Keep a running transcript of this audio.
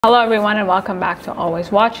Hello everyone and welcome back to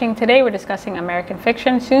Always Watching. Today we're discussing American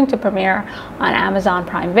Fiction, soon to premiere on Amazon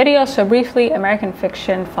Prime Video. So briefly, American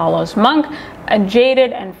Fiction follows Monk, a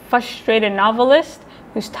jaded and frustrated novelist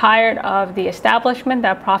who's tired of the establishment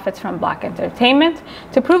that profits from black entertainment.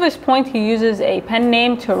 To prove his point, he uses a pen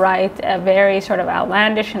name to write a very sort of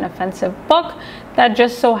outlandish and offensive book that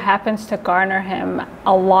just so happens to garner him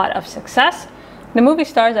a lot of success. The movie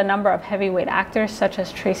stars a number of heavyweight actors such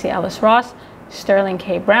as Tracee Ellis Ross, Sterling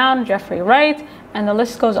K. Brown, Jeffrey Wright, and the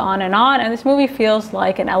list goes on. And this movie feels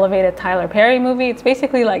like an elevated Tyler Perry movie. It's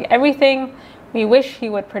basically like everything we wish he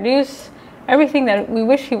would produce, everything that we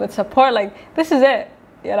wish he would support. Like, this is it,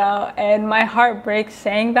 you know, and my heart breaks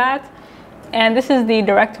saying that. And this is the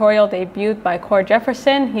directorial debut by Cord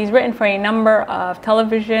Jefferson. He's written for a number of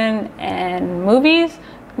television and movies,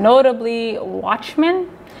 notably Watchmen.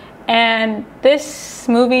 And this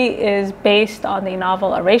movie is based on the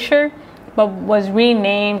novel Erasure, but was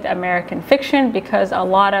renamed American Fiction because a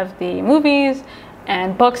lot of the movies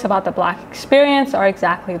and books about the black experience are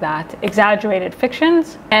exactly that, exaggerated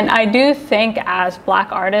fictions. And I do think as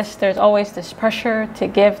black artists, there's always this pressure to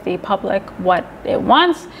give the public what it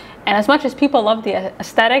wants. And as much as people love the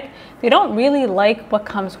aesthetic, they don't really like what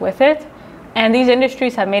comes with it. And these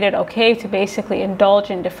industries have made it okay to basically indulge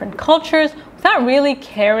in different cultures without really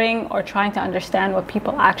caring or trying to understand what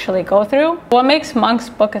people actually go through. What makes Monk's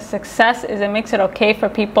book a success is it makes it okay for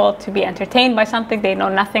people to be entertained by something they know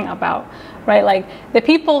nothing about, right? Like, the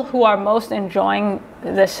people who are most enjoying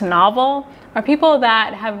this novel are people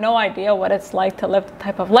that have no idea what it's like to live the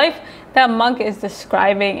type of life that Monk is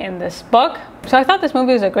describing in this book. So I thought this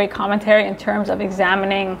movie was a great commentary in terms of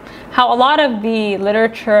examining how a lot of the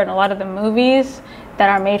literature and a lot of the movies that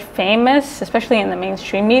are made famous, especially in the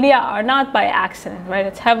mainstream media, are not by accident, right?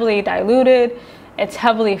 It's heavily diluted, it's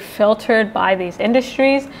heavily filtered by these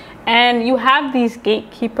industries, and you have these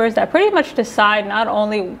gatekeepers that pretty much decide not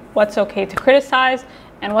only what's okay to criticize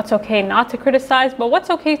and what's okay not to criticize, but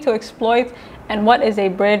what's okay to exploit and what is a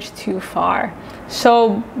bridge too far.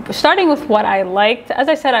 So starting with what I liked, as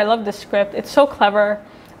I said, I love the script. It's so clever.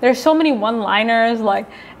 There's so many one-liners. Like,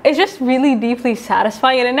 it's just really deeply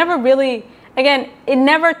satisfying, and it never really, again, it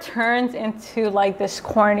never turns into like this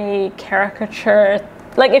corny caricature.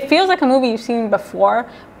 Like, it feels like a movie you've seen before,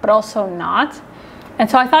 but also not. And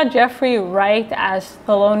so I thought Jeffrey Wright as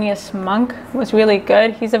Thelonious Monk was really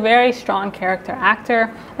good. He's a very strong character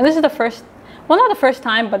actor. And this is the first, well, not the first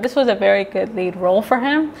time, but this was a very good lead role for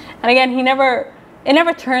him. And again, it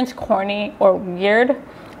never turns corny or weird.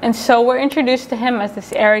 And so we're introduced to him as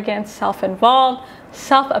this arrogant, self-involved,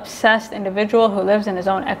 self-obsessed individual who lives in his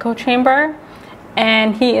own echo chamber.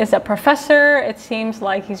 And he is a professor. It seems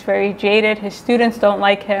like he's very jaded. His students don't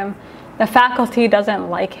like him. The faculty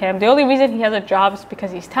doesn't like him. The only reason he has a job is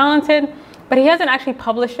because he's talented, but he hasn't actually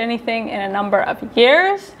published anything in a number of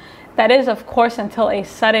years. That is, of course, until a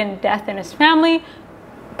sudden death in his family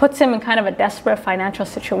puts him in kind of a desperate financial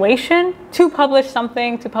situation to publish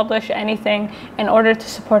something, to publish anything in order to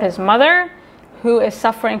support his mother, who is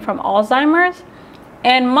suffering from Alzheimer's.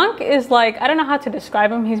 And Monk is like, I don't know how to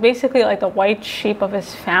describe him. He's basically like the white sheep of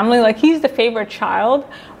his family. Like, he's the favorite child,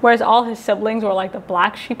 whereas all his siblings were like the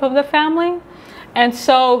black sheep of the family. And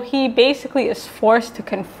so he basically is forced to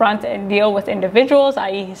confront and deal with individuals,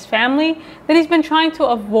 i.e. his family, that he's been trying to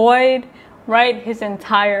avoid, right, his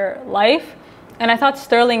entire life. And I thought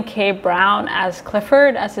Sterling K. Brown as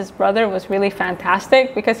Clifford, as his brother, was really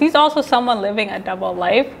fantastic because he's also someone living a double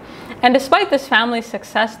life. And despite this family's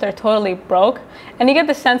success, they're totally broke. And you get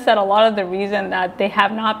the sense that a lot of the reason that they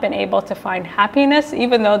have not been able to find happiness,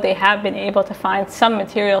 even though they have been able to find some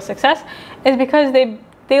material success, is because they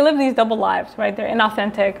live these double lives, right? They're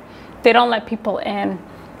inauthentic. They don't let people in.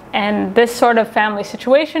 And this sort of family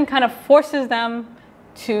situation kind of forces them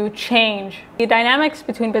to change. The dynamics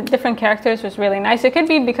between the different characters was really nice. It could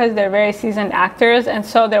be because they're very seasoned actors, and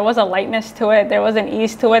so there was a lightness to it, there was an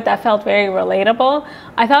ease to it that felt very relatable.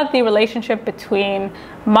 I thought the relationship between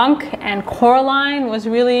Monk and Coraline was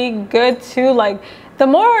really good too. Like, the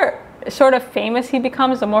more sort of famous he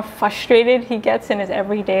becomes, the more frustrated he gets in his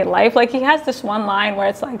everyday life. Like, he has this one line where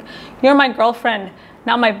it's like, "You're my girlfriend,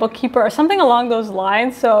 not my bookkeeper," or something along those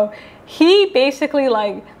lines. So he basically,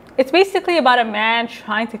 like, it's basically about a man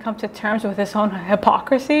trying to come to terms with his own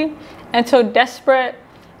hypocrisy. And so desperate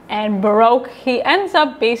and baroque, he ends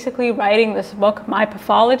up basically writing this book, My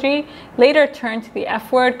Pathology, later turned to the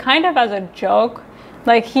F word, kind of as a joke.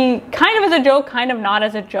 Like, he kind of as a joke, kind of not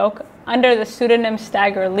as a joke, under the pseudonym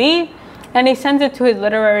Stagger Lee. And he sends it to his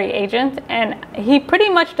literary agent, and he pretty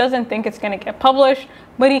much doesn't think it's going to get published,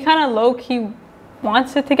 but he kind of low-key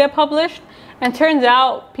wants it to get published. And turns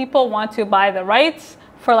out people want to buy the rights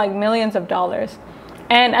for like millions of dollars.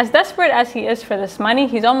 And as desperate as he is for this money,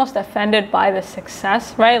 he's almost offended by the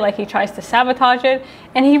success, right? Like he tries to sabotage it,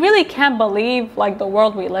 and he really can't believe like the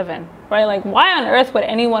world we live in, right? Like why on earth would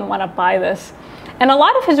anyone want to buy this? And a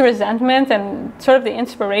lot of his resentment and sort of the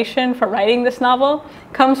inspiration for writing this novel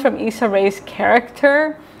comes from Issa Rae's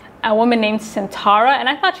character, a woman named Sintara. And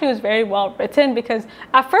I thought she was very well written because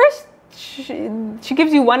at first she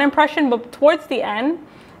gives you one impression, but towards the end,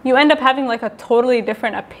 you end up having like a totally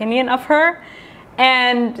different opinion of her.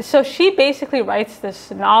 And so she basically writes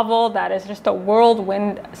this novel that is just a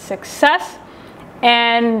whirlwind success,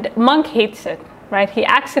 and Monk hates it, right? He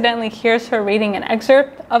accidentally hears her reading an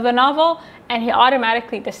excerpt of the novel and he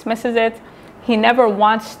automatically dismisses it. He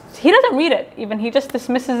doesn't read it even, he just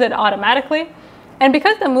dismisses it automatically. And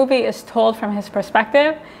because the movie is told from his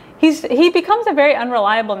perspective, he becomes a very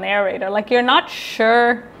unreliable narrator. Like you're not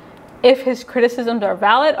sure if his criticisms are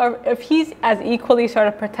valid or if he's as equally sort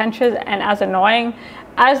of pretentious and as annoying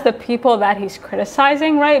as the people that he's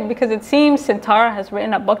criticizing, right? Because it seems Sintara has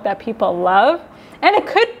written a book that people love, and it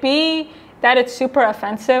could be that it's super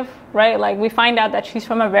offensive, right? Like we find out that she's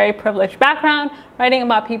from a very privileged background, writing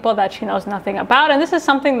about people that she knows nothing about. And this is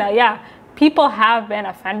something that, yeah, people have been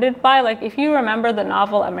offended by. Like if you remember the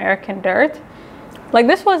novel American Dirt, like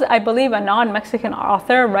this was, I believe, a non-Mexican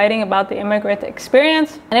author writing about the immigrant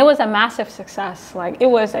experience, and it was a massive success. Like it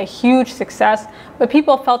was a huge success, but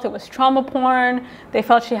people felt it was trauma porn. They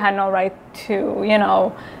felt she had no right to, you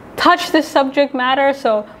know, touch this subject matter.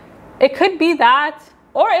 So it could be that,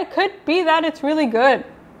 or it could be that it's really good,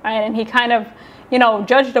 right? And he kind of, you know,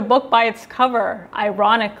 judged a book by its cover,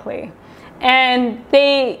 ironically. And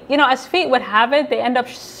they, you know, as fate would have it, they end up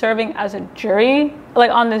serving as a jury, like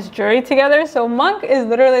on this jury together. So Monk is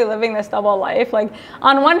literally living this double life. Like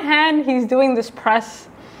on one hand, he's doing this press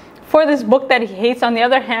for this book that he hates. On the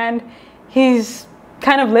other hand, he's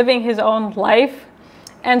kind of living his own life.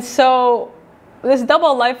 And so this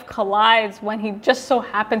double life collides when he just so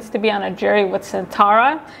happens to be on a jury with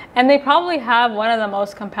Sintara, and they probably have one of the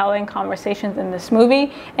most compelling conversations in this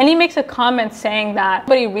movie. And he makes a comment saying that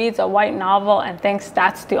nobody reads a white novel and thinks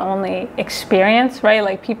that's the only experience, right?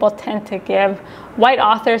 Like people tend to give white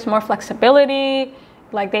authors more flexibility,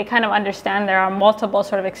 like they kind of understand there are multiple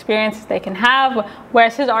sort of experiences they can have,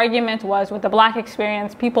 whereas his argument was with the Black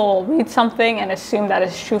experience, people will read something and assume that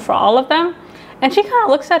it's true for all of them. And she kind of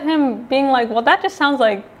looks at him being like, well, that sounds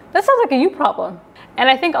like a you problem. And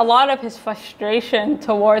I think a lot of his frustration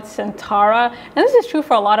towards Sintara, and this is true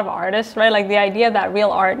for a lot of artists, right? Like the idea that real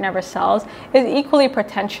art never sells is equally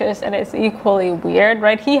pretentious and it's equally weird,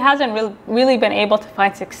 right? He hasn't really been able to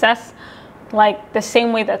find success like the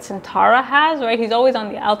same way that Sintara has, right? He's always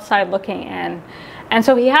on the outside looking in. And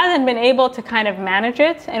so he hasn't been able to kind of manage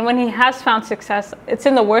it. And when he has found success, it's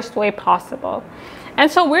in the worst way possible. And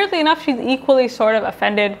so weirdly enough, she's equally sort of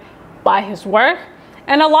offended by his work.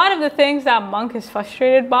 And a lot of the things that Monk is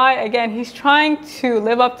frustrated by, again, he's trying to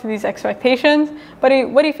live up to these expectations, but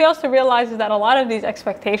what he fails to realize is that a lot of these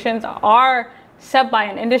expectations are set by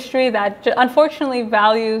an industry that unfortunately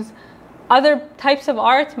values other types of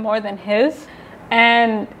art more than his.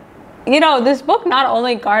 And you know, this book not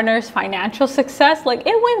only garners financial success, like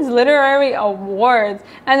it wins literary awards.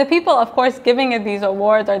 And the people, of course, giving it these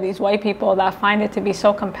awards are these white people that find it to be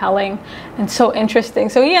so compelling and so interesting.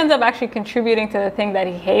 So he ends up actually contributing to the thing that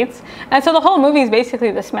he hates. And so the whole movie is basically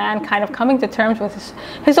this man kind of coming to terms with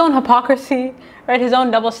his own hypocrisy, right? His own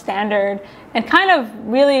double standard, and kind of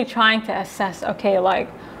really trying to assess, okay, why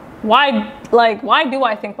do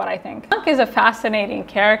I think what I think? Monk is a fascinating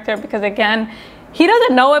character because, again, he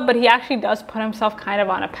doesn't know it, but he actually does put himself kind of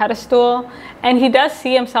on a pedestal, and he does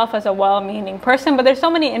see himself as a well-meaning person, but there's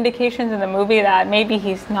so many indications in the movie that maybe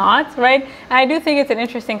he's not, right? And I do think it's an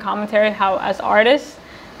interesting commentary how, as artists,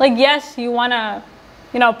 like, yes, you want to,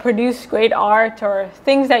 you know, produce great art or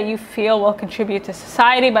things that you feel will contribute to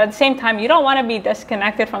society, but at the same time, you don't want to be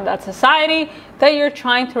disconnected from that society that you're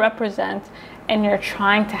trying to represent and you're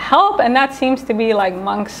trying to help. And that seems to be like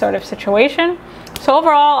Monk's sort of situation. So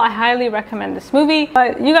overall, I highly recommend this movie.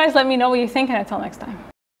 But you guys let me know what you think, and until next time.